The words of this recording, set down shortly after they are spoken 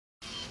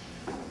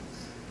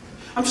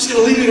I'm just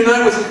going to leave you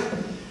tonight with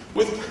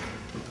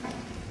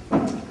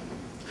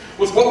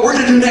what we're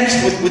going to do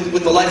next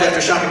with the Life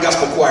After Shopping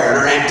Gospel Choir and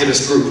our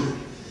activist group.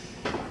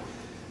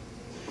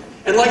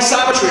 And like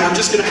Savitri, I'm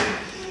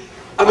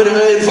going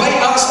to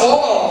invite us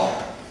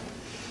all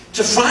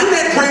to find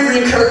that bravery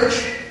and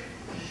courage,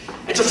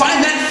 and to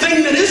find that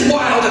thing that is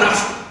wild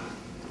enough.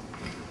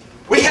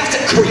 We have to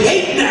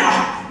create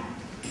now.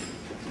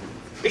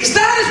 Because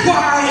that is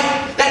why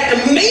that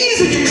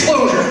amazing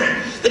enclosure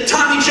that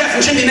Tommy, Jeff,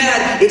 and Jimmy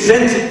Mad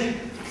invented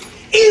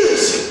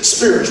is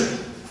spiritual.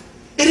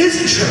 It is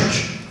the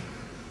church.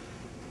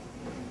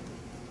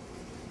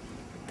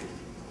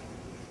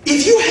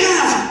 If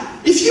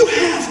you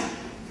have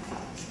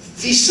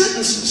these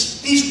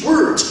sentences, these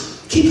words,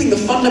 keeping the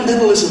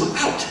fundamentalism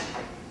out,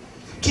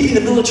 keeping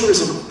the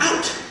militarism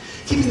out,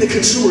 keeping the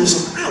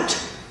consumerism out,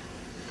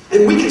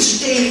 and we can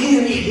stay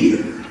in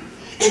here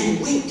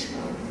and wait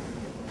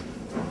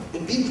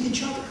and be with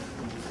each other.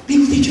 Be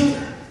with each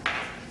other.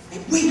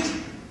 And wait,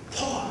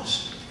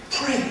 pause,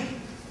 pray,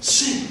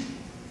 sing,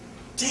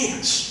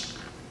 dance,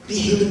 be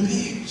human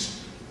beings.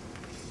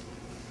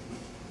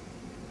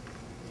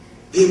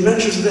 The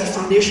inventors of that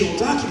foundational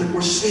document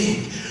were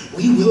saying,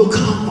 we will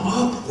come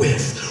up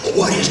with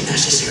what is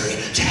necessary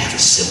to have a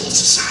civil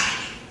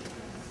society.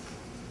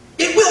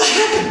 It will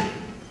happen.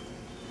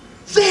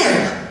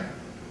 There.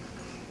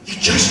 You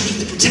just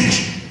need the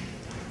protection.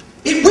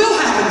 It will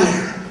happen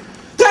there.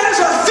 That is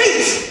our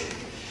faith.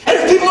 And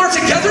if people are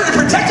together and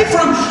protected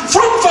from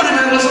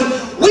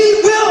fundamentalism,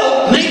 we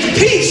will make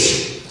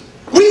peace.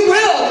 We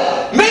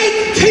will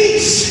make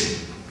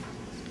peace.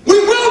 We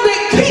will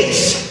make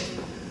peace.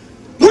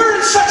 We're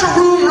in such a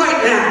room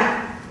right now.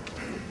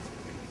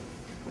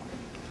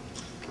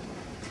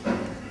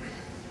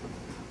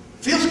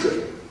 Feels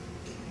good.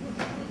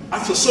 I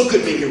feel so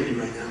good being here with you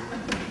right now.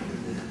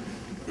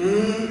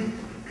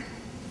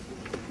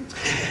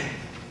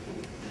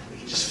 I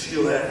can just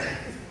feel that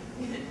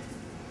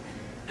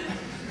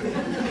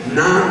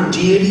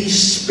non-deity,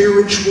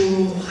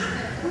 spiritual,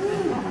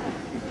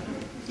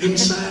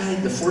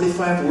 inside the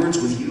 45 words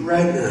with you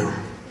right now.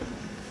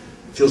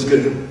 Feels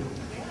good.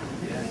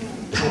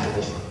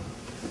 Palpable.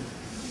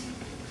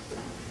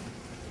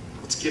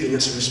 It's giving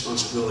us a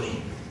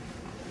responsibility.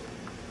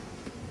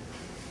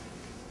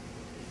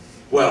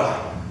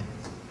 Well,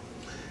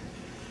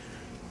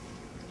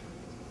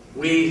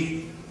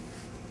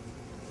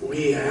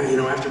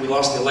 after we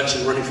lost the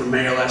election running for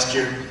mayor last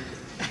year,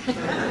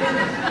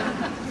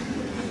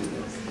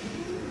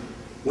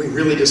 we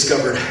really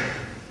discovered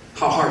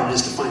how hard it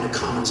is to find a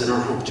commons in our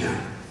hometown.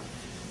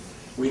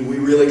 We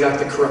really got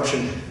the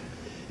corruption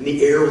and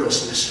the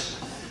airlessness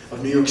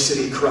of New York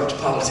City corrupt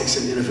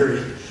politics in a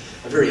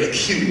very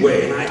acute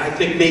way. And I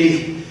think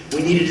maybe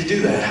we needed to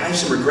do that. I have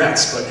some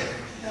regrets, but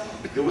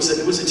it was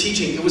a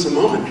teaching, it was a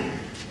moment.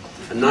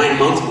 A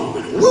 9-month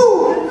moment.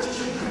 Woo!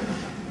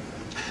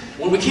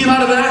 When we came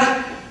out of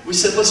that, we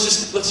said, let's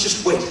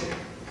just wait.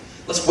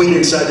 Let's wait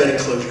inside that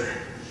enclosure.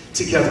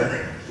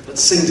 Together.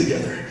 Let's sing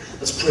together.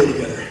 Let's pray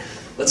together.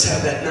 Let's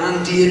have that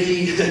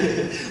non-deity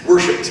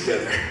worship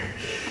together.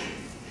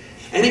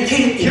 And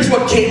here's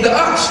what came to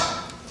us.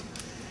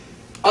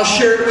 I'll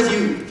share it with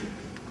you.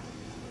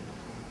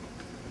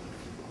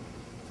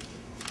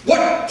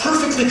 What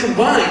perfectly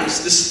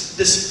combines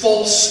this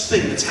false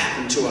thing that's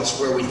happened to us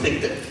where we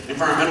think that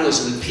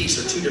environmentalism and peace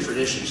are two different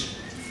issues?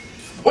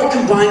 What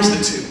combines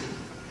the two?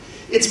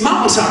 It's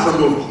mountaintop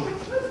removal.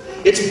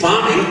 It's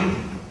bombing.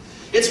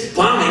 It's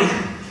bombing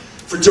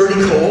for dirty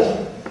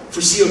coal, for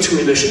CO2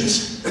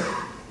 emissions,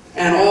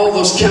 and all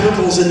those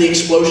chemicals in the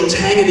explosions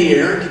hang in the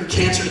air, give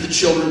cancer to the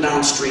children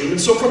downstream, and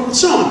so forth and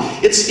so on.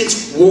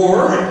 It's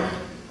war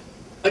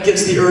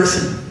against the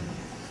earth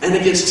and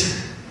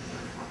against,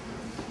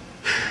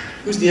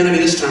 who's the enemy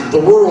this time?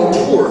 The rural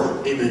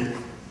poor. Amen.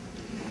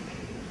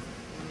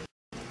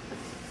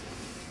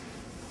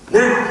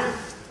 Now,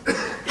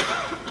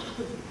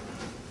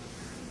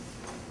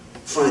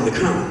 find the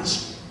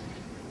commons.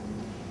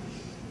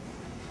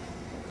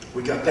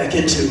 We got back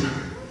into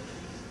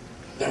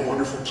that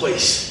wonderful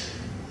place,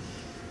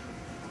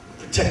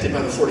 protected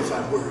by the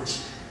 45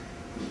 words.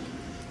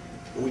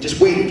 And we just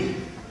waited.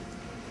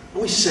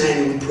 And we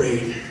sang and we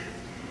prayed.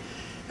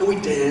 And we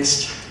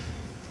danced.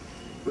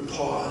 We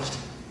paused.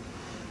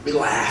 We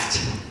laughed.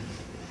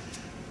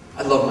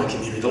 I love my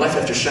community. The Life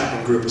After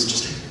Shopping group is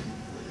just,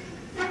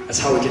 that's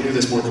how we can do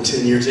this more than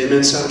 10 years.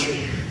 Amen,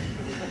 Savitri?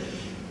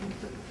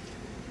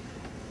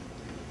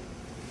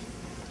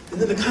 And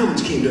then the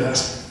commons came to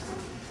us.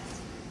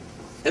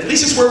 At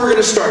least it's where we're going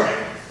to start.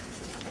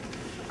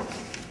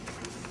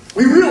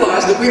 We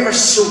realize that we are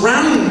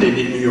surrounded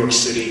in New York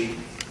City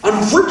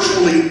on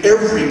virtually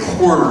every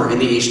corner in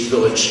the East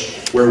Village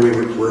where we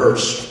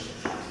rehearse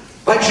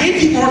by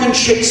J.P. Morgan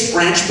Chase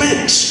branch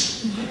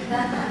banks.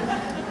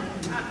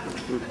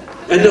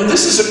 And no,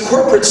 this is a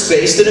corporate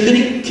space that in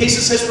many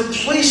cases has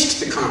replaced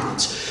the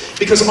commons,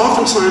 because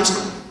oftentimes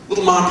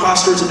little mom-and-pop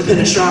stores,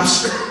 independent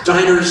shops,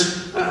 diners,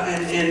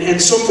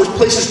 and so forth,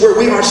 places where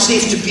we are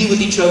safe to be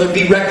with each other,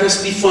 be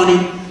reckless, be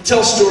funny,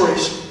 tell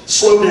stories,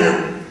 slow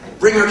down,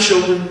 bring our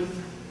children,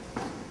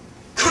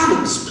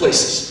 commons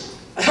places.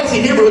 A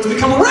healthy neighborhood's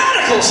become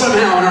radical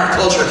somehow in our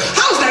culture.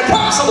 How's that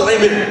possible?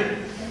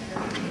 Amen.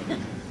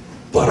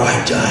 But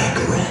I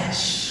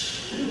digress.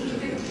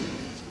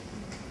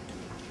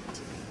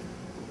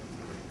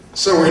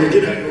 So we're going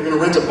to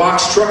rent a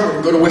box truck. We're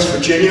going to go to West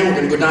Virginia. We're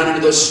going to go down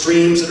into those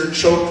streams that are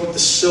choked with the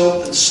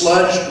silt and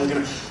sludge. We're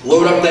going to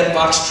load up that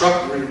box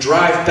truck. We're going to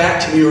drive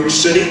back to New York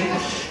City,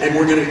 and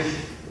we're going to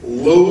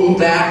load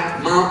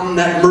that mountain,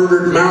 that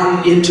murdered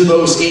mountain, into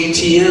those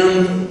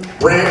ATM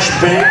branch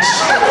banks.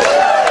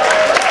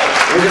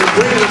 We're going to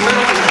bring the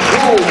mountain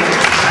home.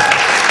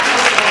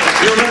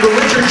 You remember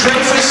Richard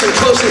Dreyfuss in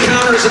Close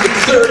Encounters of the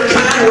Third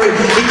Kind, where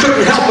he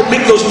couldn't help but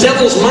make those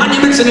devil's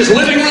monuments in his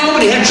living room,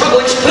 and he had trouble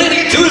explaining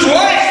it to his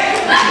wife?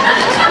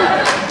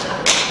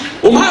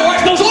 Well, my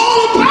wife knows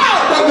all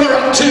about what we're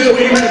up to.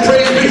 Amen.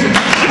 Praise be.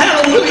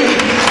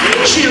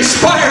 Hallelujah. She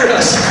inspired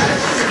us.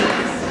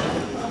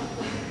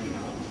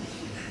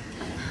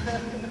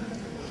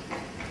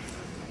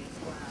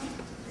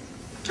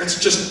 That's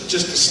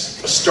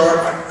just a start.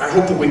 I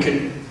hope that we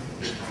can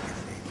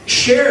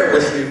share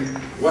with you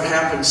what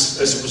happens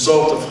as a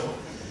result of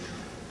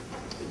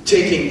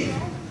taking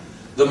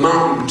the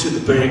mountain to the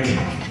bank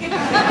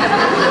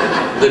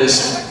that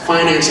is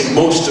financing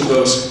most of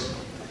those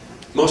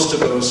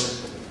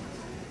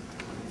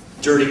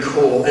dirty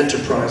coal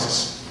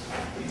enterprises.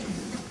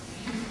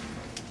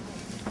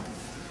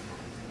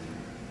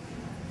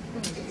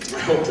 I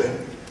hope that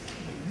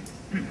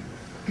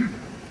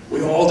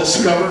we all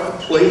discover a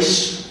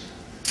place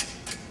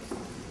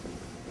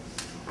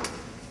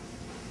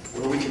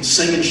where we can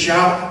sing and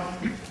shout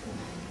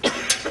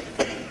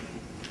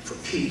for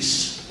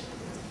peace,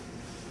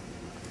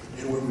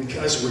 and where,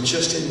 because we're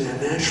just in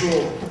that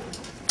natural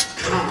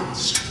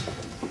commons,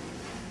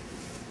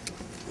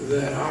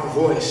 that our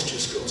voice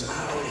just goes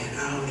out and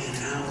out and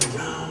out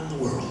around the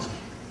world.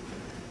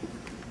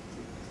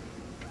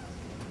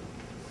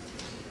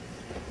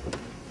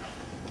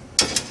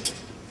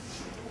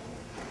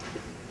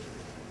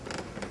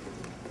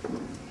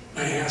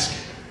 I ask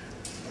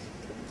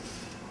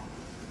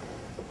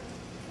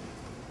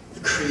the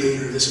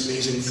Creator of this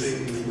amazing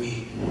thing that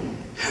we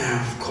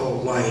have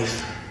called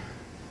life,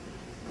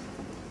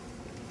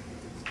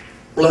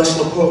 bless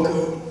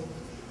LEPOCO,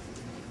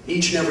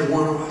 each and every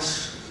one of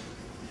us,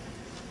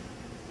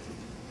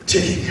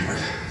 taking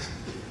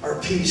our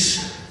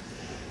peace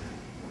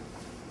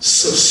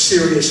so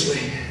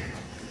seriously,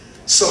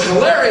 so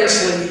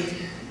hilariously,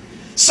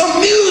 so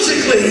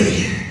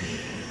musically.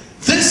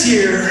 This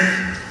year,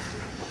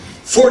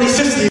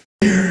 45th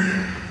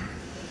year,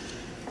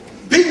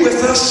 be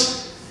with us.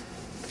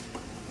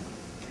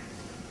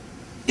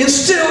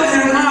 Instill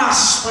in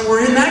us, when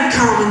we're in that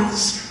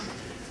commons,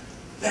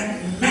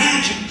 that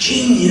magic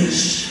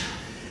genius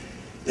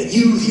that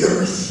you, the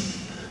earth,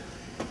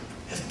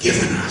 have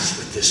given us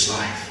with this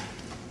life.